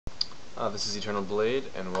This is Eternal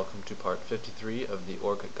Blade, and welcome to part 53 of the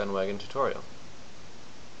Ork Gunwagon tutorial.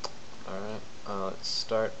 Alright, let's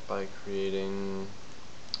start by creating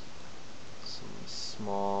some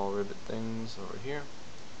small rivet things over here.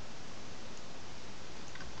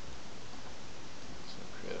 So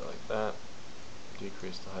create it like that,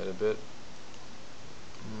 decrease the height a bit,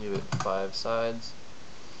 give it 5 sides,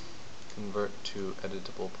 convert to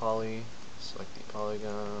editable poly, select the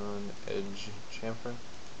polygon, edge, chamfer.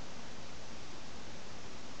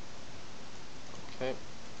 Okay,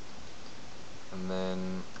 and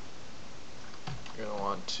then you're going to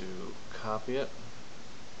want to copy it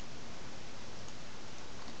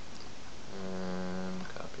and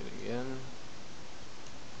copy it again,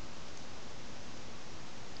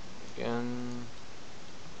 and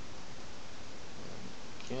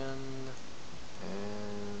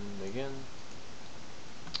again,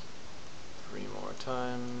 3 more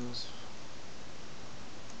times,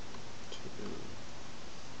 2,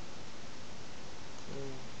 3,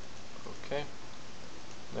 okay.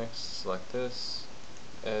 Next, select this,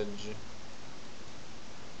 edge,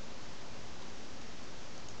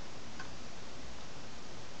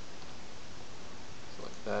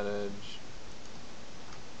 select that edge,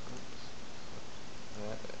 oops,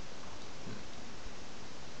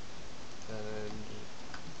 that edge, and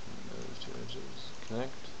those 2 edges,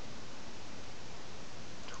 connect,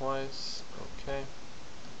 twice, okay,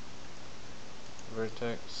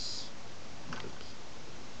 vertex, oops,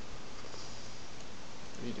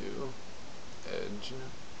 redo, edge,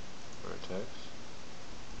 vertex,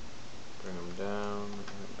 bring them down,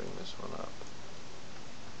 and bring this one up.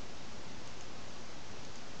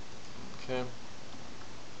 Okay.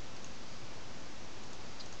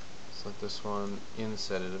 Select this one,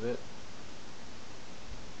 inset it a bit.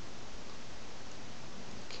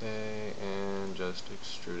 Okay, and just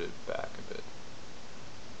extrude it back a bit.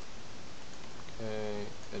 Okay,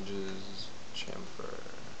 edges, chamfer.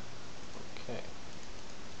 Okay.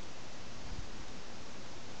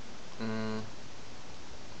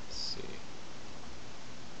 Let's see.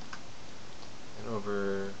 And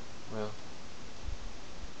over, well,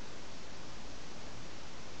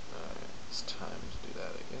 it's time to do that,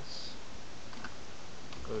 I guess.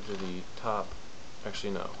 Go to the top.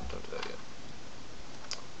 Actually, no, don't do that yet.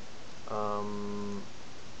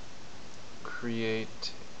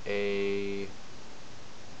 Create a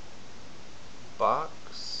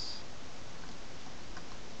box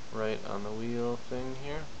right on the wheel thing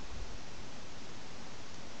here.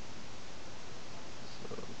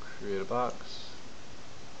 So create a box,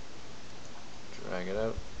 drag it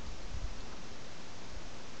out,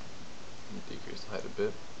 decrease the height a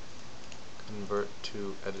bit, convert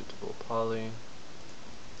to editable poly,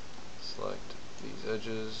 select these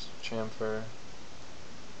edges, chamfer,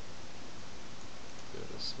 give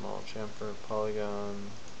it a small chamfer,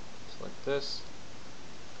 polygon, select this,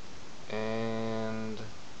 and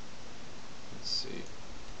let's see,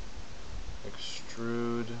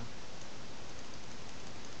 extrude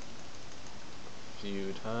a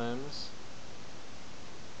few times.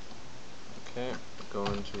 Okay, go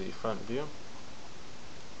into the front view,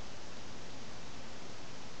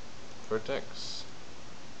 vertex.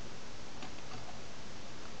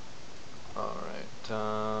 Alright,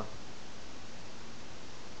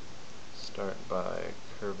 start by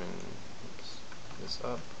curving this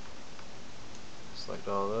up, select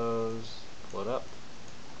all those, pull it up,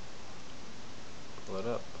 pull it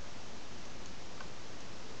up,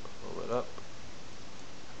 pull it up,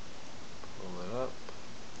 pull it up,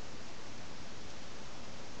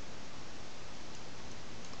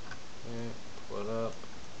 okay, pull it up,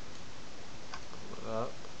 pull it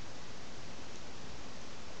up,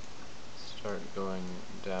 start going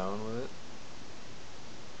down with it,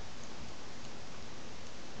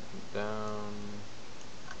 down,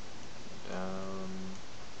 down,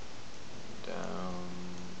 down,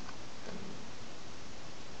 and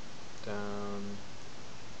down,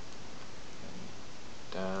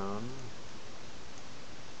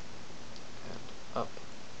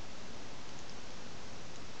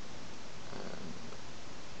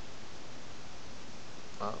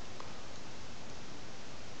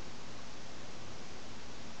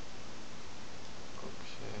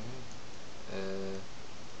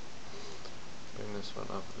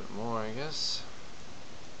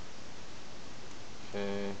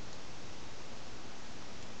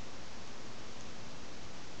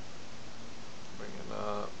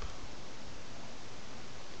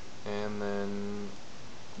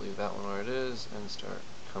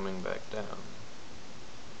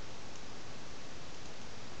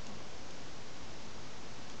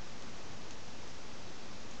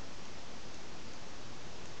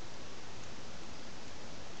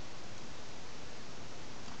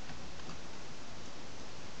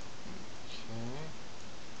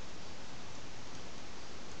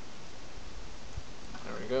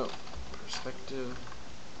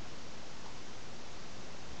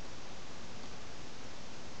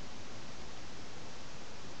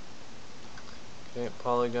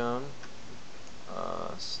 polygon,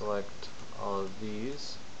 select all of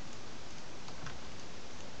these,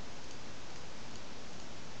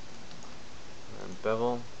 and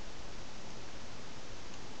bevel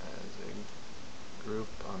as a group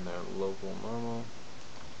on their local normal.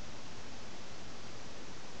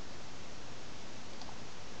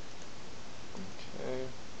 Okay.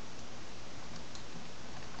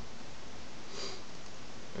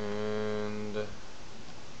 And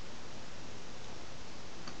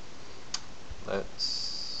let's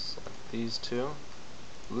select these two,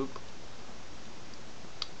 loop,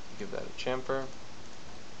 give that a chamfer.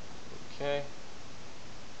 Okay.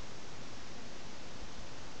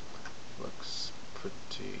 Looks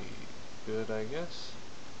pretty good, I guess.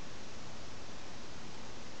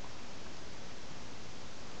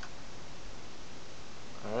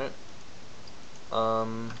 Alright.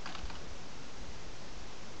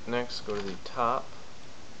 Next, go to the top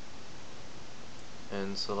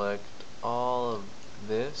and select all of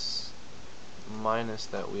this minus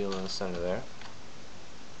that wheel in the center there.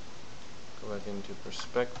 Go back into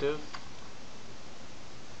perspective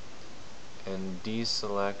and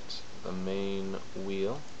deselect the main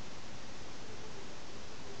wheel.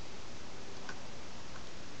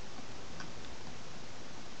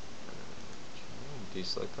 Okay,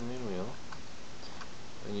 deselect the main wheel.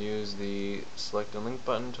 And use the select and link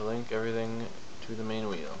button to link everything to the main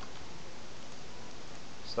wheel.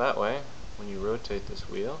 So that way, when you rotate this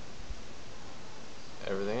wheel,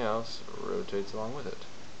 everything else rotates along with it.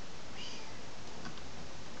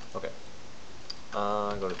 Okay.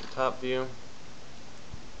 Go to the top view,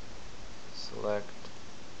 select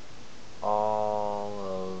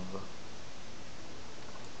all of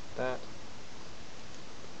that,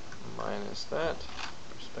 minus that,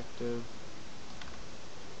 perspective,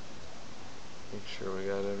 make sure we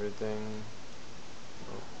got everything,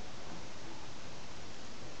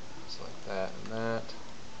 select that and that,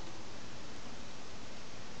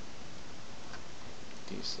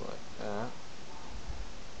 deselect that,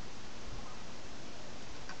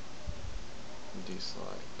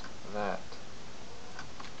 deselect that.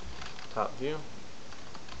 Top view,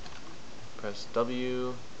 press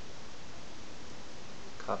W,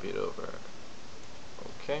 copy it over.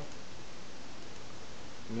 Okay.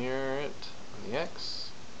 Mirror it on the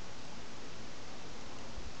X,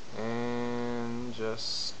 and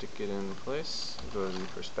just stick it in place. Go to the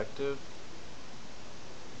perspective,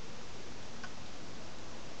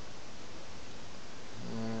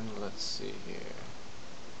 and let's see here.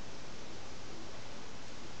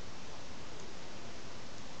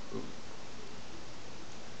 Ooh.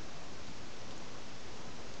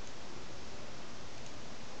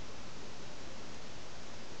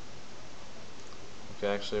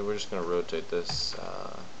 Okay, actually we're just going to rotate this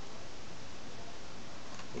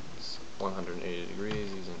 180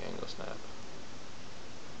 degrees using angle snap.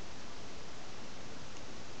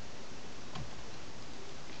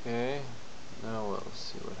 Okay, now we'll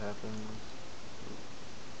see what happens.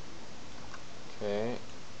 Okay,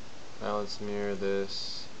 now let's mirror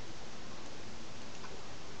this.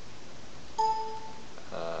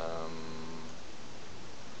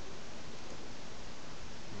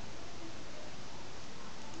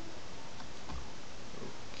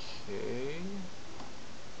 Okay.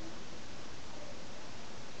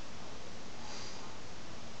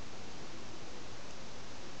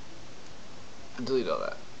 Delete all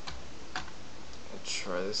that. We'll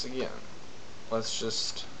try this again. Let's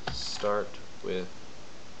just start with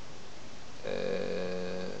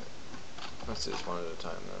let's do this one at a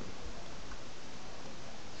time then.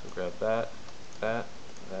 So grab that, that,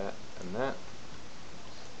 that, and that.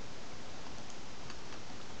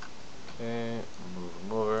 Okay, move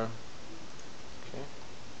them over. Okay.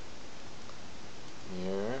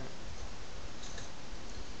 Here.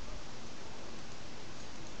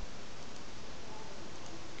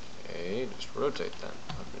 Okay, just rotate then,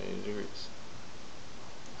 180 degrees.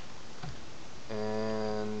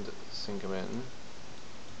 And sink them in.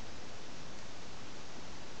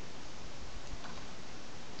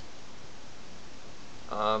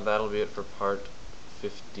 That'll be it for part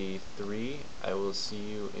 53. I will see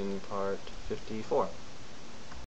you in part 54.